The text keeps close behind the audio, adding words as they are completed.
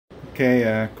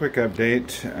Okay, quick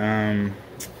update.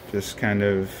 Just kind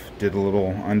of did a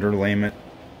little underlayment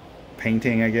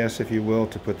painting, I guess, if you will,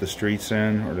 to put the streets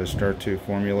in, or to start to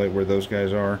formulate where those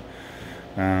guys are.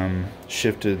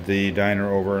 Shifted the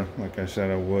diner over like I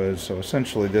said I would, so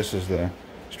essentially this is the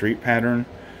street pattern.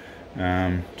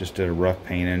 Just did a rough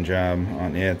paint-in job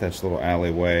on it. That's a little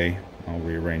alleyway. I'll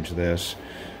rearrange this,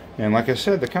 and like I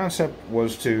said, the concept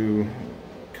was to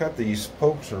cut these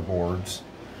poster boards.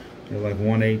 They're like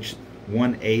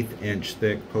 1/8 inch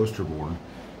thick poster board,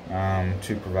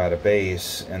 to provide a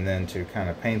base, and then to kind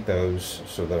of paint those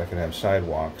so that I could have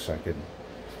sidewalks. I could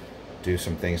do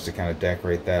some things to kind of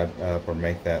decorate that up or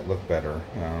make that look better.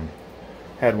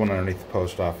 Had one underneath the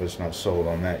post office, not sold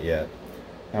on that yet.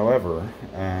 However,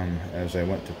 as I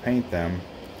went to paint them,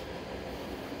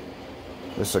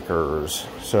 this occurs.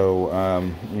 So,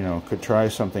 you know, could try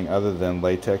something other than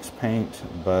latex paint,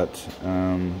 but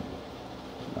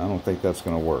I don't think that's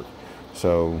going to work.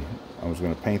 So I was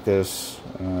going to paint this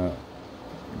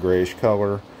grayish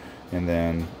color and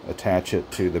then attach it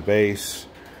to the base,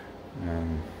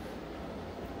 and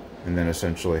then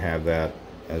essentially have that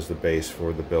as the base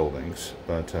for the buildings.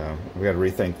 But we got to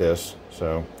rethink this.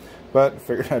 So, but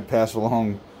figured I'd pass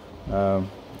along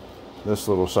this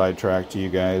little sidetrack to you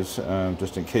guys,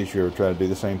 just in case you ever try to do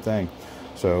the same thing.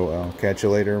 So I'll catch you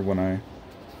later when I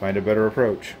find a better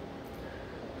approach.